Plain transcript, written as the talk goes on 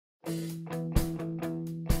Hi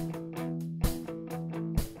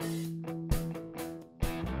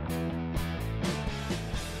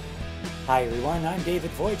everyone, I'm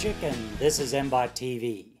David Wojcik and this is MBOT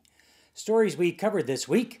TV. Stories we covered this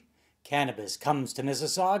week: cannabis comes to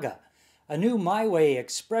Mississauga, a new My Way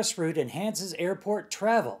express route enhances airport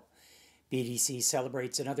travel, BDC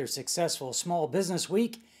celebrates another successful small business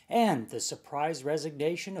week, and the surprise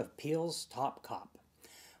resignation of Peel's top cop.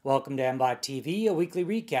 Welcome to MBOT TV, a weekly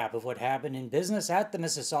recap of what happened in business at the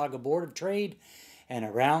Mississauga Board of Trade and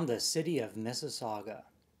around the city of Mississauga.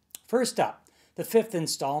 First up, the fifth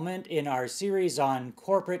installment in our series on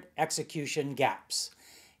corporate execution gaps.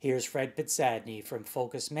 Here's Fred Pitsadney from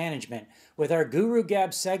Focus Management with our Guru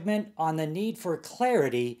Gab segment on the need for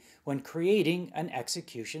clarity when creating an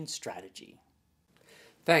execution strategy.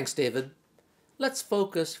 Thanks, David. Let's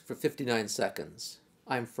focus for 59 seconds.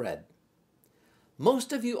 I'm Fred.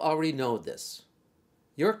 Most of you already know this.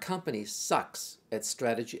 Your company sucks at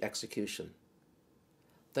strategy execution.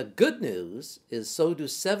 The good news is so do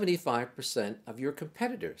 75% of your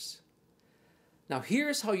competitors. Now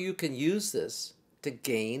here's how you can use this to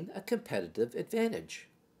gain a competitive advantage.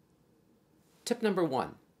 Tip number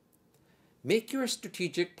 1, make your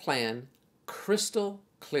strategic plan crystal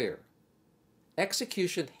clear.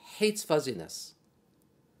 Execution hates fuzziness.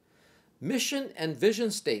 Mission and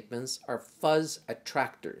vision statements are fuzz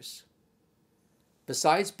attractors.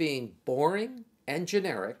 Besides being boring and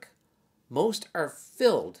generic, most are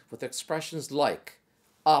filled with expressions like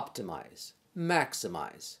optimize,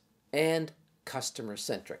 maximize, and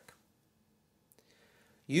customer-centric.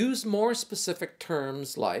 Use more specific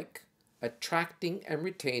terms like attracting and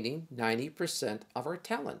retaining 90% of our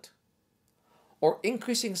talent, or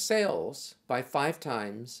increasing sales by 5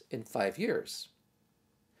 times in 5 years.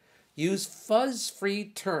 Use fuzz-free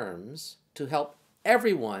terms to help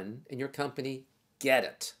everyone in your company get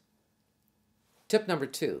it. Tip number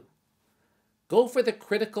 2. Go for the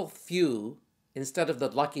critical few instead of the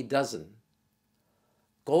lucky dozen.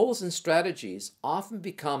 Goals and strategies often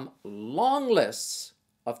become long lists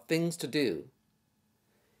of things to do.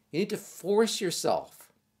 You need to force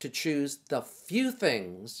yourself to choose the few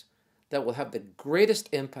things that will have the greatest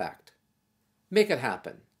impact. Make it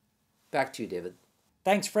happen. Back to you, David.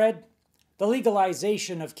 Thanks, Fred. The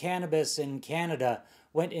legalization of cannabis in Canada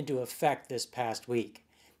went into effect this past week.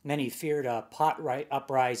 Many feared a pot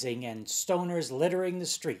uprising and stoners littering the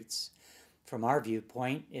streets. From our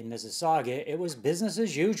viewpoint in Mississauga, it was business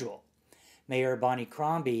as usual. Mayor Bonnie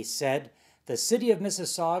Crombie said the city of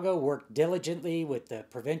Mississauga worked diligently with the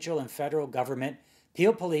provincial and federal government,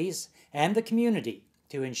 Peel Police, and the community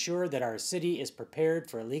to ensure that our city is prepared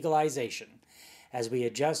for legalization. As we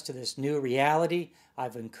adjust to this new reality,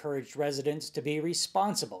 I've encouraged residents to be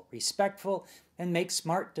responsible, respectful, and make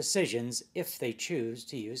smart decisions if they choose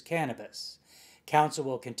to use cannabis. Council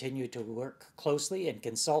will continue to work closely and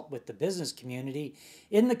consult with the business community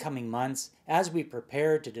in the coming months as we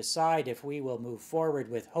prepare to decide if we will move forward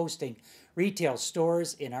with hosting retail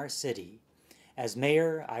stores in our city. As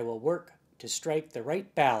mayor, I will work to strike the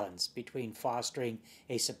right balance between fostering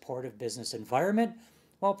a supportive business environment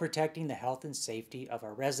while protecting the health and safety of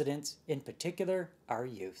our residents, in particular, our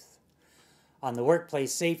youth. On the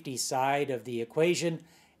workplace safety side of the equation,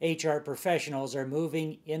 HR professionals are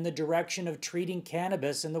moving in the direction of treating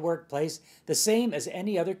cannabis in the workplace the same as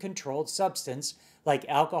any other controlled substance like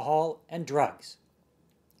alcohol and drugs.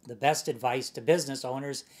 The best advice to business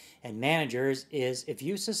owners and managers is if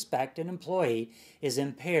you suspect an employee is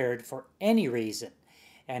impaired for any reason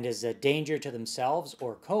and is a danger to themselves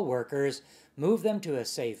or co-workers, move them to a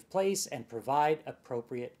safe place and provide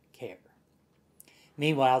appropriate care.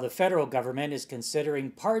 Meanwhile, the federal government is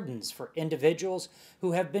considering pardons for individuals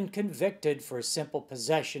who have been convicted for simple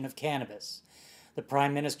possession of cannabis. The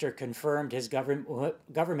Prime Minister confirmed his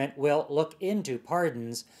government will look into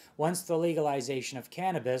pardons once the legalization of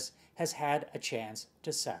cannabis has had a chance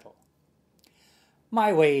to settle.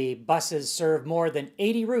 My Way buses serve more than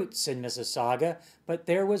 80 routes in Mississauga, but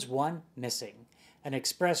there was one missing, an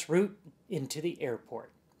express route into the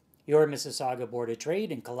airport. Your Mississauga Board of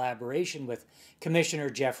Trade, in collaboration with Commissioner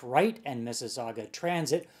Jeff Wright and Mississauga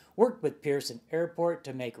Transit, worked with Pearson Airport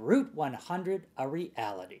to make Route 100 a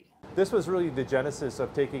reality. This was really the genesis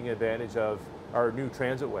of taking advantage of our new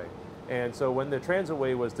transitway. And so when the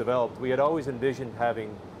transitway was developed, we had always envisioned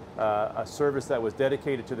having a service that was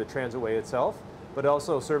dedicated to the transitway itself, but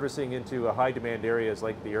also servicing into high demand areas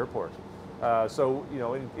like the airport. So, you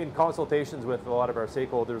know, in consultations with a lot of our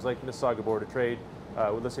stakeholders like Mississauga Board of Trade,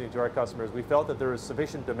 listening to our customers, we felt that there was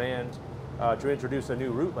sufficient demand to introduce a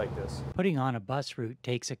new route like this. Putting on a bus route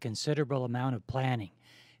takes a considerable amount of planning,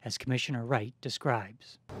 as Commissioner Wright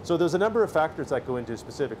describes. So there's a number of factors that go into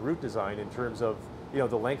specific route design in terms of the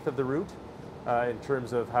length of the route, in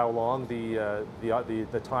terms of how long the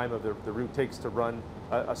time of the route takes to run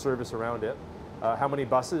a service around it, how many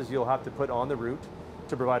buses you'll have to put on the route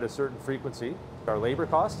to provide a certain frequency, our labor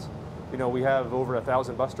costs. We have over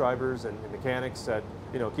 1,000 bus drivers and mechanics that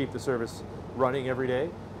keep the service running every day,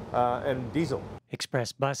 and diesel.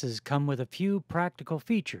 Express buses come with a few practical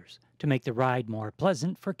features to make the ride more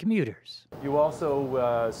pleasant for commuters. You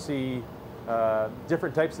also see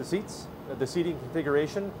different types of seats. The seating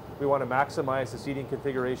configuration, we want to maximize the seating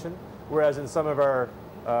configuration, whereas in some of our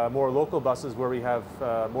more local buses where we have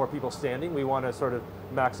more people standing, we want to sort of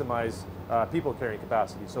maximize people carrying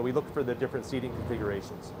capacity. So we look for the different seating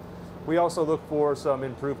configurations. We also look for some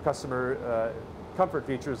improved customer comfort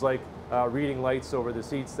features like reading lights over the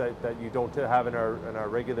seats that you don't have in our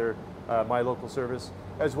regular My Local service,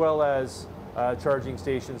 as well as charging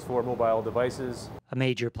stations for mobile devices. A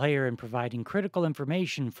major player in providing critical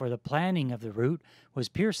information for the planning of the route was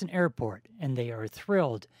Pearson Airport, and they are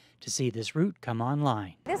thrilled to see this route come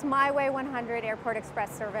online. This My Way 100 Airport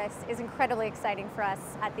Express service is incredibly exciting for us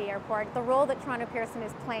at the airport. The role that Toronto Pearson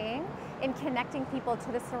is playing in connecting people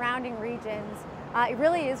to the surrounding regions, it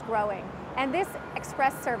really is growing. And this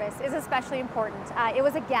express service is especially important. It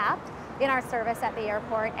was a gap in our service at the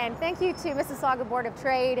airport, and thank you to Mississauga Board of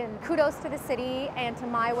Trade, and kudos to the city and to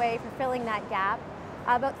My Way for filling that gap.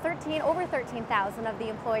 Over 13,000 of the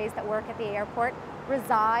employees that work at the airport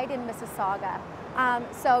reside in Mississauga.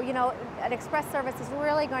 So, an express service is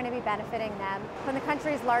really going to be benefiting them. From the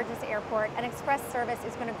country's largest airport, an express service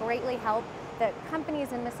is going to greatly help the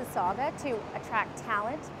companies in Mississauga to attract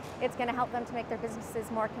talent. It's going to help them to make their businesses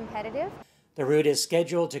more competitive. The route is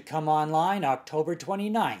scheduled to come online October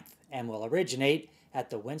 29th and will originate at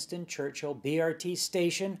the Winston Churchill BRT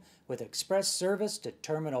station with express service to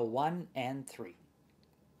Terminal 1 and 3.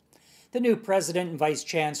 The new president and vice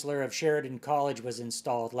chancellor of Sheridan College was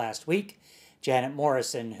installed last week. Janet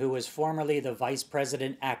Morrison, who was formerly the vice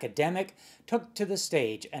president academic, took to the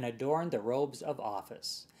stage and adorned the robes of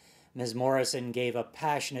office. Ms. Morrison gave a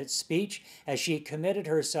passionate speech as she committed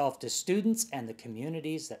herself to students and the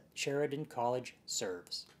communities that Sheridan College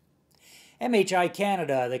serves. MHI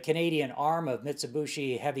Canada, the Canadian arm of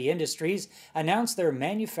Mitsubishi Heavy Industries, announced their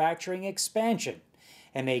manufacturing expansion.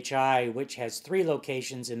 MHI, which has 3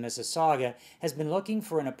 locations in Mississauga, has been looking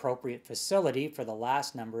for an appropriate facility for the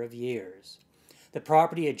last number of years. The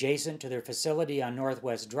property adjacent to their facility on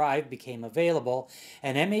Northwest Drive became available,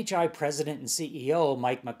 and MHI President and CEO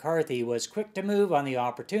Mike McCarthy was quick to move on the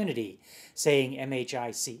opportunity, saying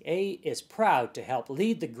MHICA is proud to help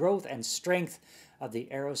lead the growth and strength of the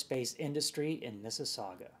aerospace industry in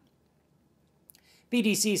Mississauga.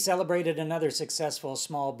 BDC celebrated another successful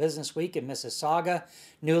Small Business Week in Mississauga.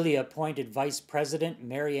 Newly appointed Vice President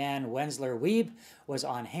Marianne Wensler-Wiebe was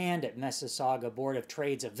on hand at Mississauga Board of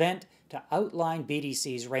Trade's event to outline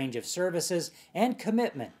BDC's range of services and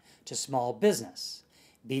commitment to small business.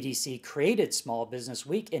 BDC created Small Business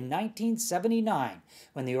Week in 1979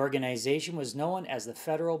 when the organization was known as the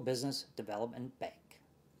Federal Business Development Bank.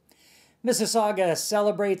 Mississauga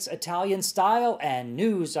celebrates Italian style, and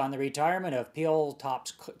news on the retirement of Peel's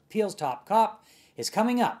top cop is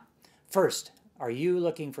coming up. First, are you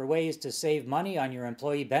looking for ways to save money on your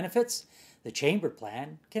employee benefits? The Chamber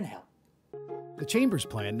Plan can help. The Chamber's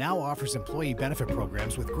Plan now offers employee benefit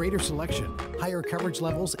programs with greater selection, higher coverage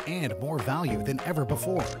levels, and more value than ever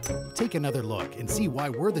before. Take another look and see why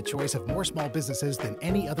we're the choice of more small businesses than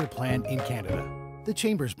any other plan in Canada. The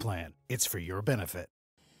Chamber's Plan. It's for your benefit.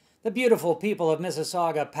 The beautiful people of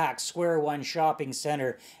Mississauga packed Square One Shopping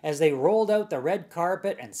Center as they rolled out the red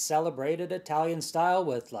carpet and celebrated Italian style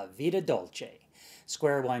with La Vita Dolce.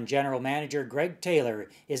 Square One General Manager Greg Taylor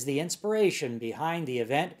is the inspiration behind the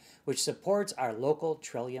event, which supports our local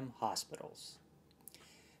Trillium hospitals.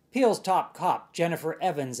 Peel's top cop, Jennifer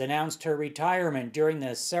Evans, announced her retirement during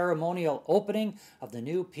the ceremonial opening of the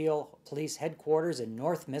new Peel Police Headquarters in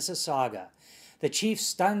North Mississauga. The chief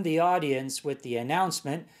stunned the audience with the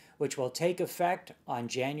announcement, which will take effect on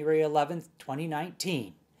January 11,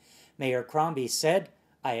 2019. Mayor Crombie said,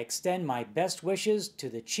 "I extend my best wishes to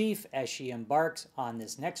the chief as she embarks on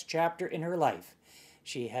this next chapter in her life.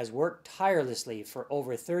 She has worked tirelessly for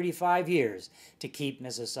over 35 years to keep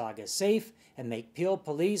Mississauga safe and make Peel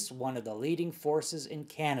Police one of the leading forces in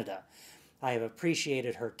Canada. I have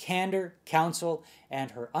appreciated her candor, counsel,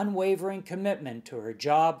 and her unwavering commitment to her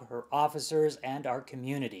job, her officers, and our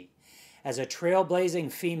community. As a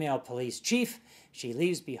trailblazing female police chief, she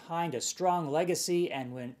leaves behind a strong legacy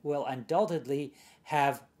and will undoubtedly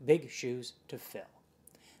have big shoes to fill."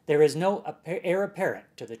 There is no heir apparent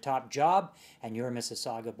to the top job, and your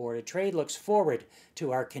Mississauga Board of Trade looks forward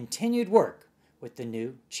to our continued work with the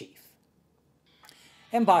new chief.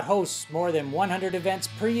 MBOT hosts more than 100 events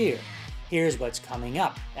per year. Here's what's coming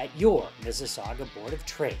up at your Mississauga Board of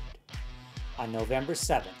Trade. On November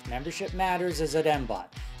 7th, Membership Matters is at MBOT,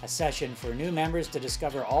 a session for new members to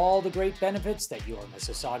discover all the great benefits that your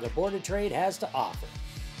Mississauga Board of Trade has to offer.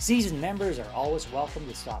 Seasoned members are always welcome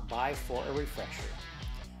to stop by for a refresher.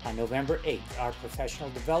 On November 8th, our professional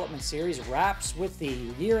development series wraps with the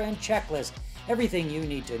year-end checklist, everything you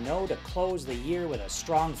need to know to close the year with a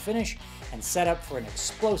strong finish and set up for an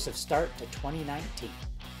explosive start to 2019.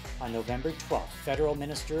 On November 12th, Federal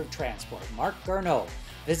Minister of Transport Marc Garneau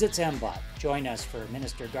visits MBOT. Join us for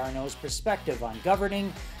Minister Garneau's perspective on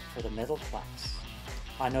governing for the middle class.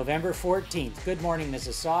 On November 14th, Good Morning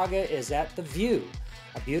Mississauga is at The View,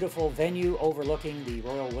 a beautiful venue overlooking the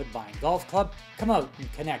Royal Woodbine Golf Club. Come out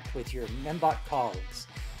and connect with your MBOT colleagues.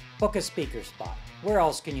 Book a speaker spot. Where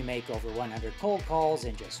else can you make over 100 cold calls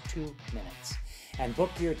in just 2 minutes? And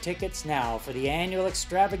book your tickets now for the annual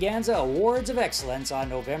Extravaganza Awards of Excellence on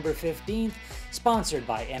November 15th, sponsored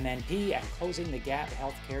by MNP and Closing the Gap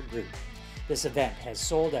Healthcare Group. This event has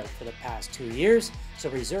sold out for the past 2 years, so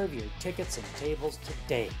reserve your tickets and tables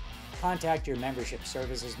today. Contact your membership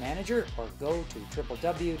services manager or go to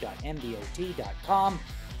www.mbot.com.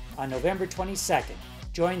 On November 22nd,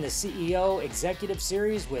 join the CEO Executive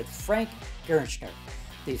Series with Frank Gershner,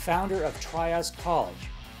 the founder of Trias College.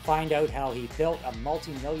 Find out how he built a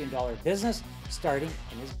multi-million-dollar business starting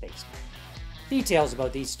in his basement. Details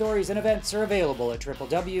about these stories and events are available at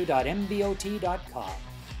www.mbot.com.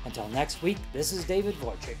 Until next week, this is David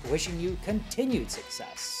Vorchik wishing you continued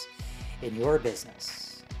success in your business.